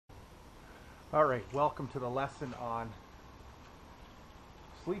All right, welcome to the lesson on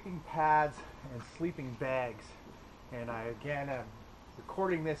sleeping pads and sleeping bags. And again, I'm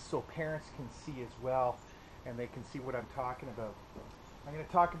recording this so parents can see as well and they can see what I'm talking about. I'm going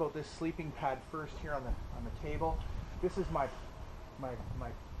to talk about this sleeping pad first here on the table. This is my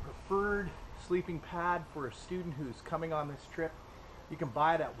preferred sleeping pad for a student who's coming on this trip. You can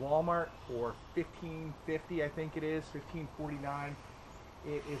buy it at Walmart for $15.50, I think it is, $15.49.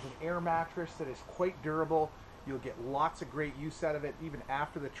 It is an air mattress that is quite durable. You'll get lots of great use out of it even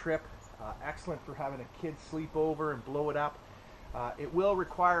after the trip. Excellent for having a kid sleep over and blow it up. It will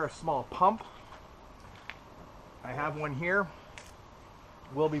require a small pump. I have one here.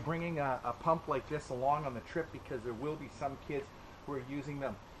 We'll be bringing a pump like this along on the trip because there will be some kids who are using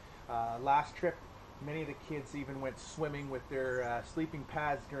them. Last trip, many of the kids even went swimming with their sleeping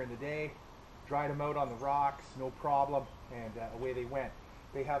pads during the day, dried them out on the rocks, no problem, and away they went.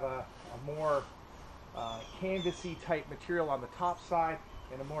 They have a more canvasy type material on the top side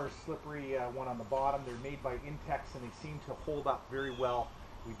and a more slippery one on the bottom. They're made by Intex and they seem to hold up very well.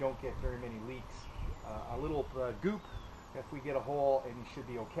 We don't get very many leaks. A little goop if we get a hole, and you should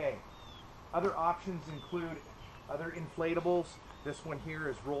be okay. Other options include other inflatables. This one here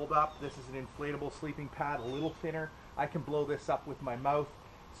is rolled up. This is an inflatable sleeping pad, a little thinner. I can blow this up with my mouth,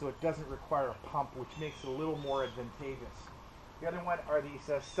 so it doesn't require a pump, which makes it a little more advantageous. The other one are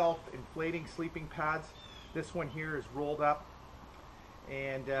these self-inflating sleeping pads. This one here is rolled up,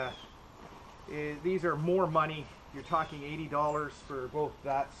 and these are more money. You're talking $80 for both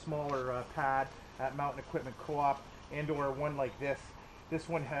that smaller pad at Mountain Equipment Co-op and or one like this. This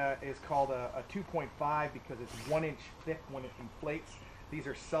one is called a 2.5 because it's 1 inch thick when it inflates. These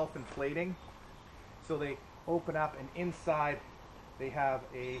are self-inflating, so they open up, and inside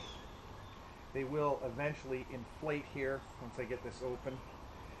they will eventually inflate here once I get this open,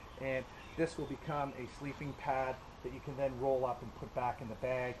 and this will become a sleeping pad that you can then roll up and put back in the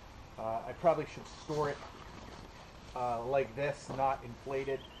bag. I probably should store it like this, not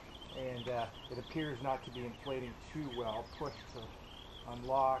inflated, and it appears not to be inflating too well. Push to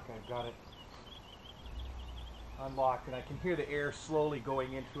unlock. I've got it unlocked, and I can hear the air slowly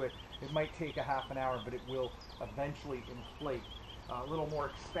going into it. It might take a half an hour, but it will eventually inflate. A little more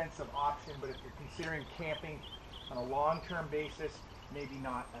expensive option, but if you're considering camping on a long-term basis, maybe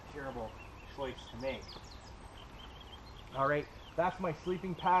not a terrible choice to make. All right, that's my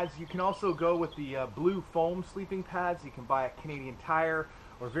sleeping pads. You can also go with the blue foam sleeping pads. You can buy at Canadian Tire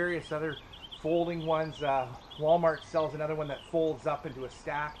or various other folding ones. Walmart sells another one that folds up into a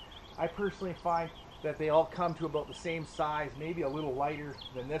stack. I personally find that they all come to about the same size, maybe a little lighter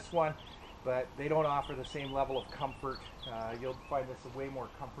than this one, but they don't offer the same level of comfort. You'll find this way more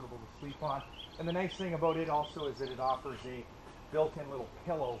comfortable to sleep on. And the nice thing about it also is that it offers a built-in little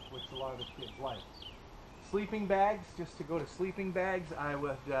pillow, which a lot of the kids like. Sleeping bags, just to go to sleeping bags, I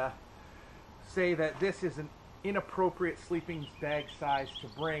would say that this is an inappropriate sleeping bag size to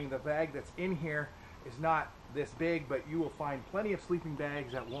bring. The bag that's in here is not this big, but you will find plenty of sleeping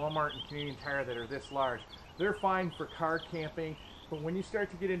bags at Walmart and Canadian Tire that are this large. They're fine for car camping, but when you start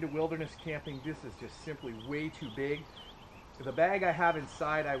to get into wilderness camping, this is just simply way too big. The bag I have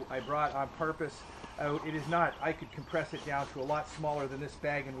inside, I brought on purpose out. It is not, I could compress it down to a lot smaller than this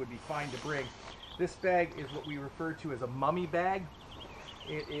bag and would be fine to bring. This bag is what we refer to as a mummy bag.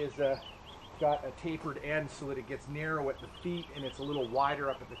 It is got a tapered end so that it gets narrow at the feet and it's a little wider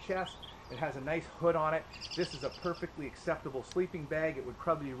up at the chest. It has a nice hood on it. This is a perfectly acceptable sleeping bag. It would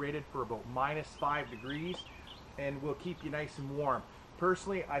probably be rated for about -5 degrees and will keep you nice and warm.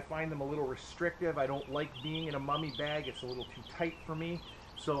 Personally, I find them a little restrictive. I don't like being in a mummy bag. It's a little too tight for me.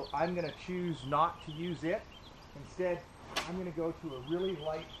 So I'm going to choose not to use it. Instead, I'm going to go to a really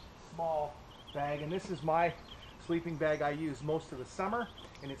light, small bag. And this is my sleeping bag I use most of the summer.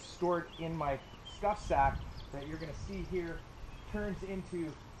 And it's stored in my stuff sack that you're going to see here turns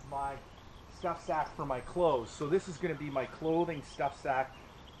into my stuff sack for my clothes. So this is going to be my clothing stuff sack.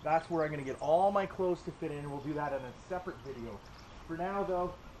 That's where I'm going to get all my clothes to fit in. We'll do that in a separate video. For now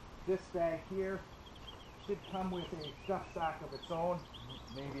though, this bag here should come with a stuff sack of its own.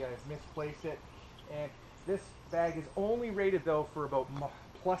 Maybe I've misplaced it. And this bag is only rated though for about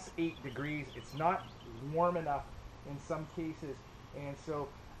 +8 degrees. It's not warm enough in some cases. And so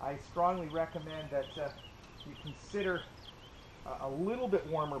I strongly recommend that you consider a little bit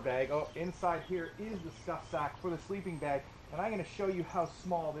warmer bag. Oh, inside here is the stuff sack for the sleeping bag. And I'm going to show you how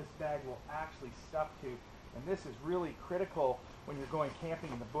small this bag will actually stuff to. And this is really critical when you're going camping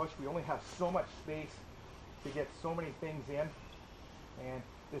in the bush. We only have so much space to get so many things in. And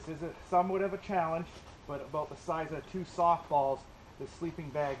this is somewhat of a challenge, but about the size of 2 softballs, the sleeping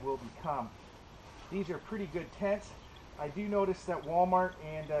bag will become. These are pretty good tents. I do notice that Walmart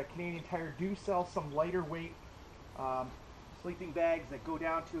and Canadian Tire do sell some lighter weight sleeping bags that go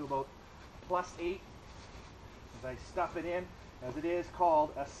down to about +8 as I stuff it in, as it is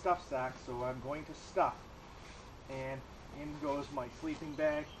called a stuff sack, so I'm going to stuff. And in goes my sleeping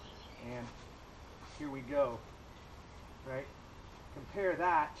bag, and here we go, right? Compare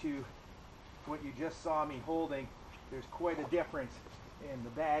that to what you just saw me holding. There's quite a difference in the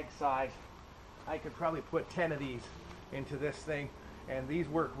bag size. I could probably put 10 of these into this thing, and these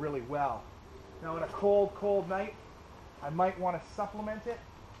work really well. Now on a cold night, I might want to supplement it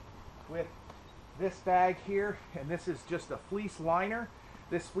with this bag here, and this is just a fleece liner.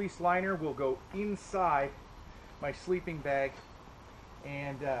 This fleece liner will go inside my sleeping bag,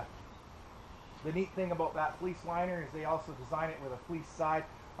 and the neat thing about that fleece liner is they also design it with a fleece side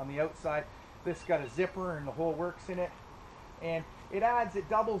on the outside. This got a zipper and the whole works in it, and it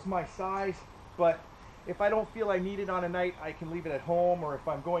doubles my size, but if I don't feel I need it on a night, I can leave it at home, or if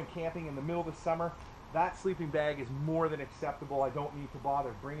I'm going camping in the middle of the summer, that sleeping bag is more than acceptable. I don't need to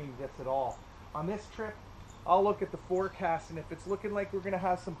bother bringing this at all. On this trip, I'll look at the forecast, and if it's looking like we're going to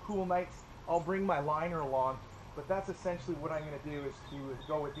have some cool nights, I'll bring my liner along. But that's essentially what I'm going to do, is to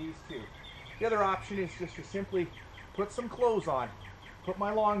go with these two. The other option is just to simply put some clothes on, put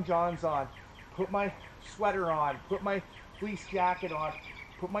my long johns on, put my sweater on, put my fleece jacket on,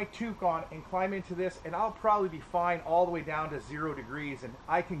 put my toque on, and climb into this, and I'll probably be fine all the way down to 0 degrees, and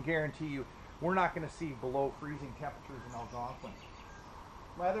I can guarantee you we're not going to see below freezing temperatures in Algonquin.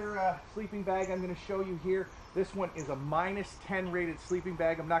 My other sleeping bag I'm going to show you here, this one is a -10 rated sleeping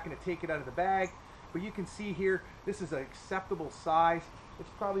bag. I'm not going to take it out of the bag, but you can see here, this is an acceptable size. It's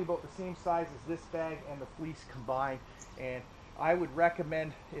probably about the same size as this bag and the fleece combined, and I would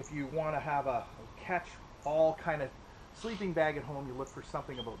recommend, if you want to have a catch-all kind of sleeping bag at home, you look for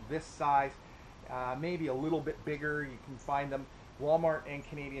something about this size, maybe a little bit bigger. You can find them Walmart and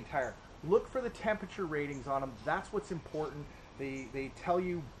Canadian Tire. Look for the temperature ratings on them. That's what's important. They tell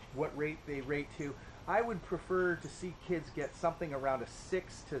you what rate they rate to. I would prefer to see kids get something around a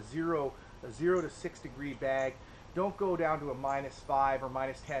 0 to 6 degree bag. Don't go down to a -5 or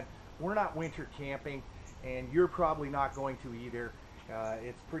 -10. We're not winter camping, and you're probably not going to either.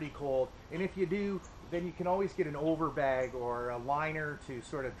 It's pretty cold, and if you do, then you can always get an over bag or a liner to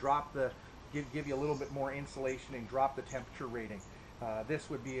sort of drop give you a little bit more insulation and drop the temperature rating. This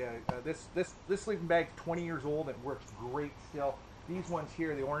would be this sleeping bag's 20 years old and works great still. These ones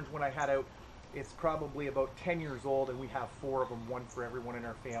here, the orange one I had out, it's probably about 10 years old, and we have 4 of them, one for everyone in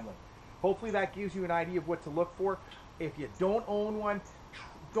our family. Hopefully that gives you an idea of what to look for. If you don't own one,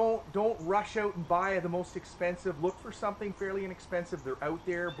 don't rush out and buy the most expensive. Look for something fairly inexpensive. They're out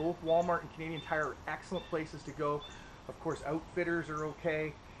there. Both Walmart and Canadian Tire are excellent places to go. Of course, Outfitters are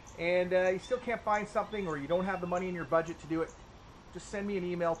okay. And you still can't find something, or you don't have the money in your budget to do it, just send me an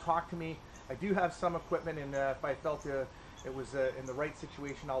email, talk to me. I do have some equipment, and if I felt it was in the right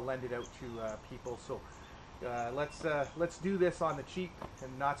situation, I'll lend it out to people. So let's do this on the cheap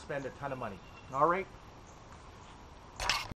and not spend a ton of money. All right.